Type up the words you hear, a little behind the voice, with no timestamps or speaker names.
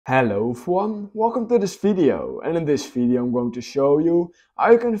Hello everyone, welcome to this video, and in this video I'm going to show you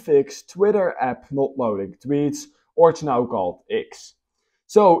how you can fix Twitter app not loading tweets, or it's now called X.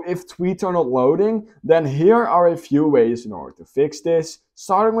 So if tweets are not loading, then here are a few ways in order to fix this,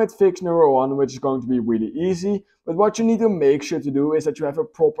 starting with fix number 1, which is going to be really easy, but what you need to make sure to do is that you have a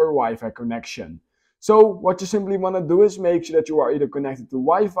proper Wi-Fi connection. So what you simply want to do is make sure that you are either connected to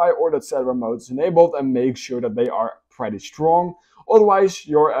Wi-Fi or that cellular mode is enabled, and make sure that they are pretty strong. Otherwise,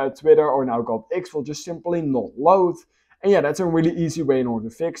 your Twitter, or now called X, will just simply not load. And yeah, that's a really easy way in order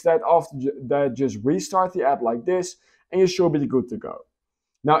to fix that. After that, just restart the app like this, and you should be good to go.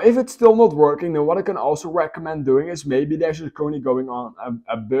 Now, if it's still not working, then what I can also recommend doing is maybe there's just currently going on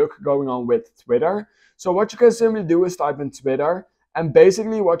a bug going on with Twitter. So what you can simply do is type in Twitter, and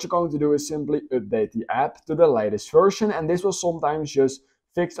basically what you're going to do is simply update the app to the latest version, and this will sometimes just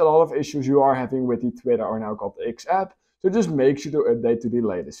fix a lot of issues you are having with the Twitter, or now called X app. So just make sure to update to the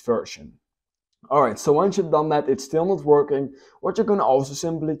latest version. Alright, so once you've done that, it's still not working. What you can also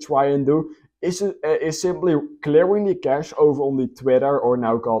simply try and do is simply clearing the cache over on the Twitter, or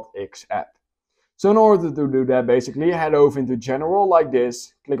now called X app. So in order to do that, basically head over into general like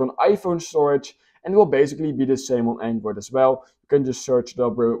this, click on iPhone storage, and it will basically be the same on Android as well. You can just search it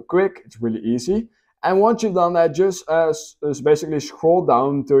up real quick, it's really easy. And once you've done that, just basically scroll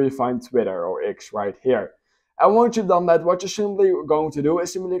down until you find Twitter or X right here. And once you've done that, what you're simply going to do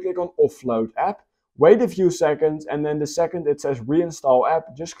is simply click on offload app, wait a few seconds, and then the second it says reinstall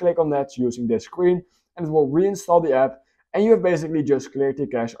app, just click on that using this screen, and it will reinstall the app, and you have basically just cleared the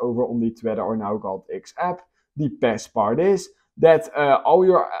cache over on the Twitter, or now called X app. The best part is that all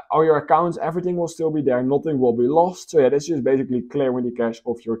your accounts, everything will still be there, nothing will be lost. So yeah, this is basically clearing the cache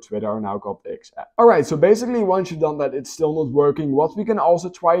of your Twitter, or now called X app. Alright, so basically once you've done that, it's still not working. What we can also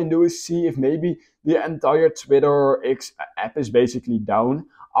try and do is see if maybe the entire Twitter or X app is basically down.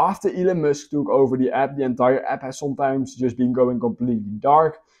 After Elon Musk took over the app, the entire app has sometimes just been going completely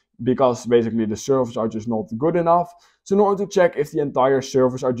dark, because basically the servers are just not good enough. So in order to check if the entire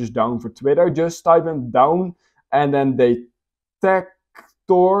servers are just down for Twitter, just type them down and then detector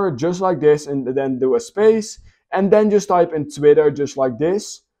just like this, and then do a space, and then just type in Twitter just like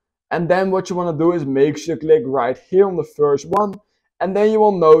this. And then what you want to do is make sure to click right here on the first one, and then you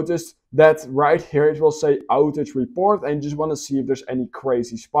will notice that right here it will say outage report, and you just want to see if there's any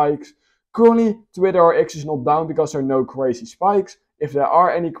crazy spikes. Currently Twitter or X is not down because there are no crazy spikes. If there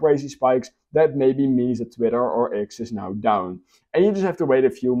are any crazy spikes, that maybe means that Twitter or X is now down. And you just have to wait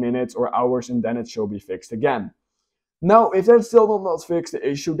a few minutes or hours, and then it should be fixed again. Now, if that still does not fix the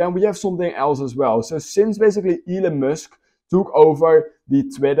issue, then we have something else as well. So since basically Elon Musk took over the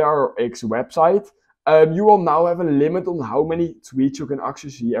Twitter or X website, you will now have a limit on how many tweets you can actually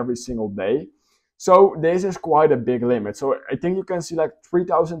see every single day. So this is quite a big limit. So I think you can see like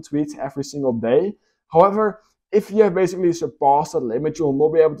 3,000 tweets every single day. However, if you have basically surpassed that limit, you will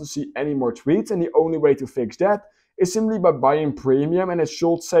not be able to see any more tweets. And the only way to fix that is simply by buying premium. And it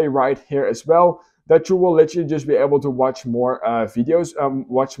should say right here as well that you will literally just be able to watch more videos,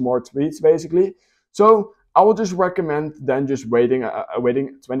 watch more tweets basically. So I would just recommend then just waiting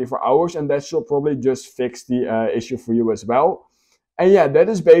 24 hours, and that should probably just fix the issue for you as well. And yeah, that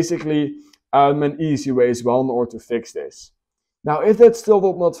is basically an easy way as well in order to fix this. Now, if that still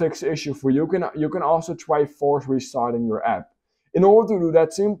does not fix the issue for you, you can also try force restarting your app. In order to do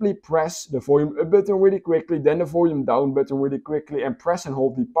that, simply press the volume up button really quickly, then the volume down button really quickly, and press and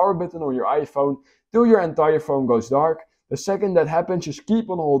hold the power button on your iPhone till your entire phone goes dark. The second that happens, just keep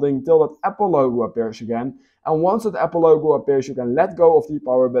on holding till that Apple logo appears again. And once that Apple logo appears, you can let go of the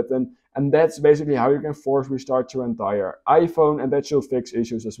power button, and that's basically how you can force restart your entire iPhone, and that should fix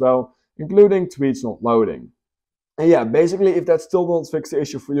issues as well, including tweets not loading. And yeah, basically if that still doesn't fix the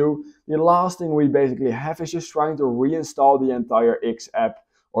issue for you, the last thing we basically have is just trying to reinstall the entire X app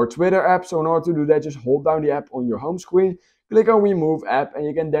or Twitter app. So in order to do that, just hold down the app on your home screen, click on remove app, and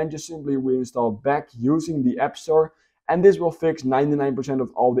you can then just simply reinstall back using the App Store. And this will fix 99%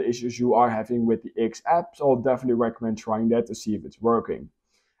 of all the issues you are having with the X app. So I'll definitely recommend trying that to see if it's working.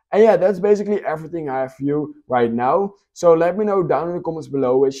 And yeah, that's basically everything I have for you right now. So let me know down in the comments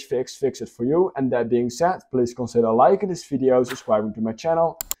below which fix it for you. And that being said, please consider liking this video, subscribing to my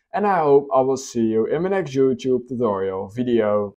channel. And I hope I will see you in my next YouTube tutorial video.